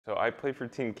I play for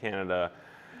Team Canada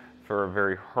for a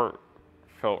very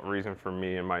heartfelt reason for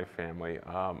me and my family.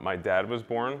 My dad was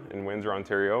born in Windsor,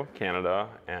 Ontario, Canada,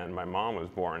 and my mom was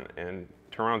born in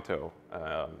Toronto,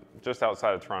 just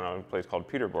outside of Toronto, in a place called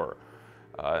Peterborough.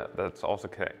 That's also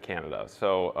Canada.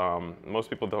 So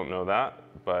most people don't know that,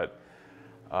 but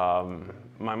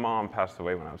my mom passed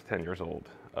away when I was 10 years old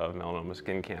of melanoma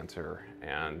skin cancer,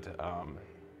 and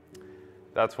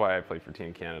that's why I play for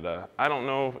Team Canada. I don't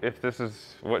know if this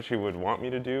is what she would want me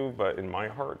to do, but in my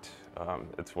heart,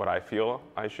 it's what I feel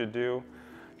I should do.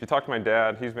 If you talk to my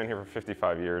dad, he's been here for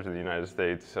 55 years in the United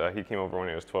States. He came over when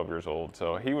he was 12 years old,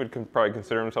 so he would probably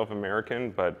consider himself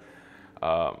American, but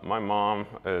my mom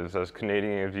is as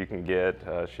Canadian as you can get.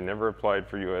 She never applied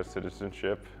for U.S.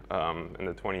 citizenship in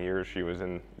the 20 years she was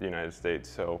in the United States.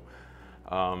 So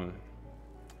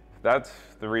that's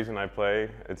the reason I play.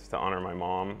 It's to honor my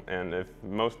mom. And if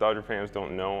most Dodger fans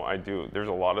don't know, there's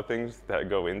a lot of things that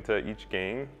go into each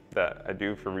game that I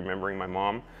do for remembering my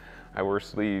mom. I wear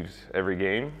sleeves every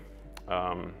game.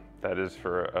 That is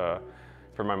for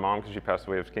my mom, because she passed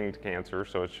away of skin cancer.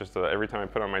 So it's just every time I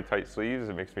put on my tight sleeves,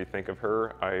 it makes me think of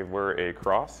her. I wear a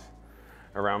cross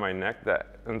around my neck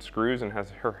that unscrews and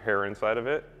has her hair inside of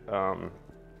it.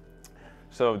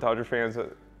 So Dodger fans,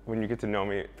 when you get to know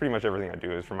me, pretty much everything I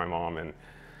do is for my mom,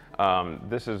 and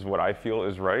this is what I feel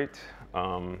is right.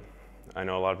 I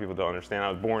know a lot of people don't understand. I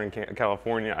was born in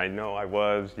California. I know I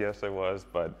was, yes I was,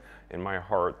 but in my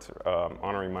heart,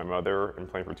 honoring my mother and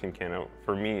playing for Team Canada,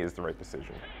 for me, is the right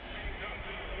decision.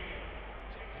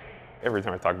 Every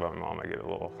time I talk about my mom, I get a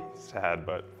little sad,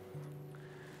 but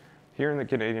hearing the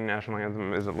Canadian national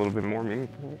anthem is a little bit more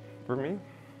meaningful for me.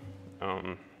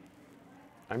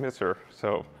 I miss her,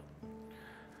 so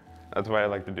that's why I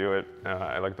like to do it.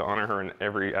 I like to honor her in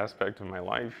every aspect of my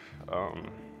life.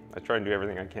 I try and do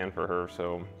everything I can for her,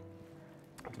 so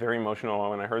it's very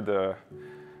emotional. When I heard the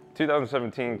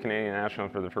 2017 Canadian National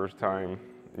for the first time,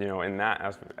 you know, in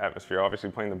that atmosphere,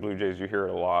 obviously playing the Blue Jays, you hear it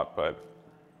a lot, but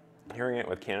hearing it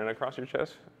with Canada across your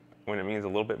chest, when it means a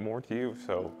little bit more to you,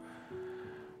 so.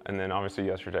 And then obviously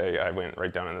yesterday, I went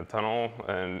right down in the tunnel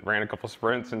and ran a couple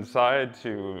sprints inside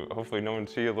to hopefully no one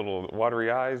see a little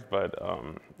watery eyes, but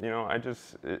you know,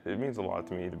 it means a lot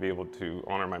to me to be able to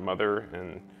honor my mother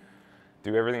and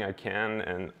do everything I can.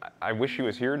 And I wish she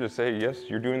was here to say, yes,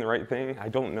 you're doing the right thing. I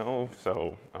don't know,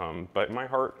 so, but in my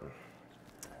heart,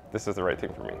 this is the right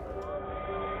thing for me.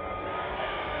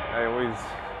 I always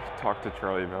talk to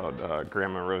Charlie about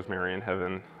Grandma Rosemary in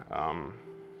heaven.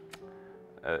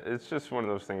 It's just one of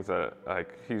those things that,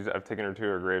 like, I've taken her to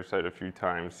her gravesite a few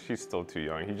times. She's still too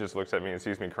young. He just looks at me and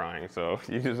sees me crying, so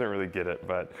he doesn't really get it.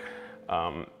 But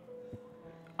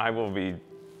I will be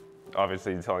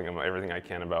obviously telling him everything I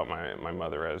can about my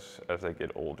mother as they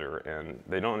get older, and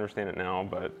they don't understand it now,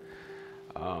 but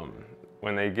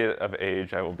when they get of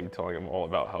age, I will be telling them all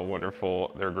about how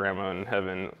wonderful their grandma in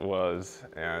heaven was,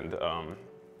 and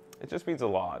it just means a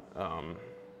lot.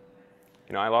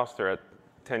 You know, I lost her at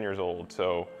 10 years old,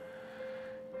 so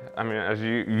I mean, as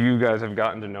you guys have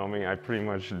gotten to know me, I pretty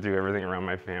much do everything around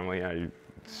my family. I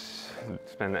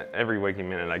spend every waking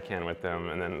minute I can with them,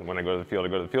 and then when I go to the field, I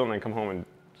go to the field, and then come home and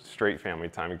straight family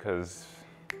time, because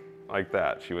like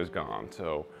that, she was gone.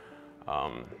 So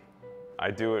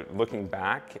I do it looking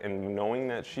back and knowing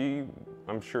that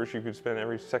I'm sure she could spend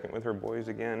every second with her boys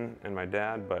again and my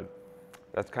dad, but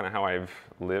that's kind of how I've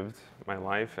lived my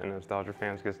life. And as Dodger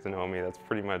fans get to know me, that's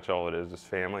pretty much all it is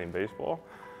family and baseball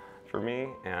for me.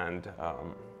 And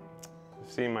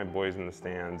seeing my boys in the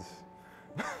stands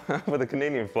with a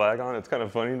Canadian flag on, it's kind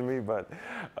of funny to me, but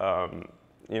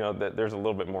you know, there's a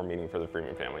little bit more meaning for the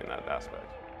Freeman family in that aspect.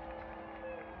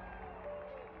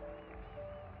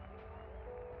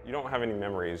 You don't have any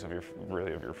memories of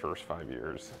your first 5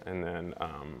 years, and then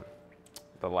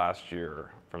the last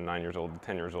year, from 9 years old to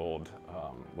 10 years old,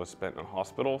 was spent in a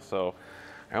hospital. So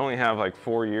I only have like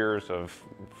 4 years of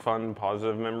fun,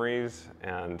 positive memories,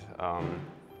 and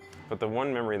but the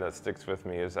one memory that sticks with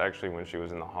me is actually when she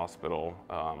was in the hospital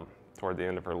toward the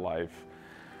end of her life.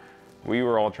 We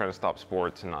were all trying to stop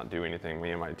sports and not do anything,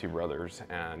 me and my two brothers,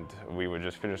 and we would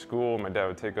just finish school. My dad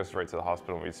would take us right to the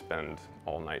hospital, and we'd spend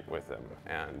all night with him.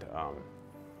 And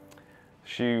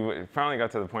she finally got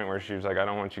to the point where she was like, I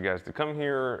don't want you guys to come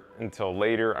here until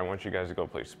later. I want you guys to go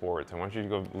play sports. I want you to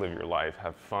go live your life,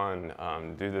 have fun,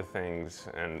 do the things.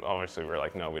 And obviously we're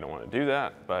like, no, we don't want to do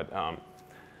that. But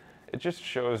it just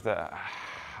shows that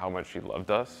how much she loved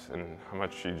us and how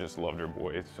much she just loved her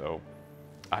boys. So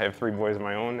I have 3 boys of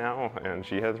my own now, and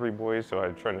she had 3 boys, so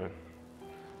I'm trying to,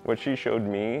 what she showed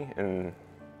me in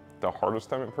the hardest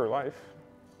time of her life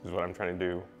is what I'm trying to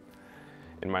do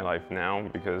in my life now,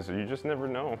 because you just never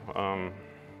know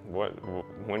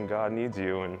when God needs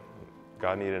you, and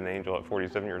God needed an angel at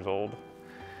 47 years old,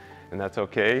 and that's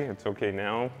okay. It's okay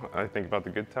now. I think about the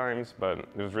good times, but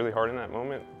it was really hard in that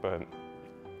moment, but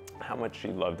how much she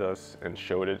loved us and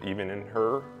showed it even in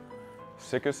her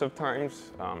sickest of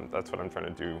times, that's what I'm trying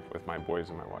to do with my boys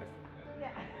and my wife. Yeah.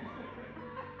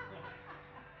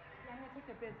 I'm gonna take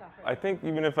the bids off right I think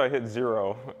even if I hit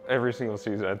 0 every single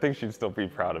season, I think she'd still be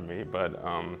proud of me, but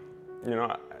you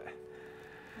know,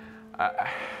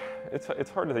 it's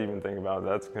hard to even think about.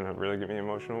 That's gonna really get me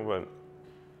emotional, but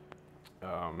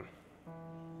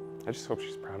I just hope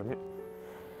she's proud of me.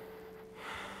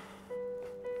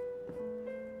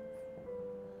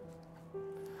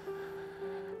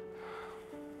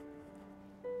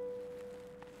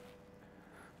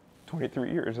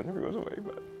 "23 years, it never goes away,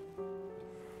 but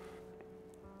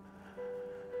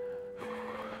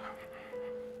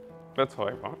that's all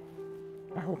I want.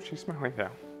 I hope she's smiling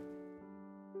now."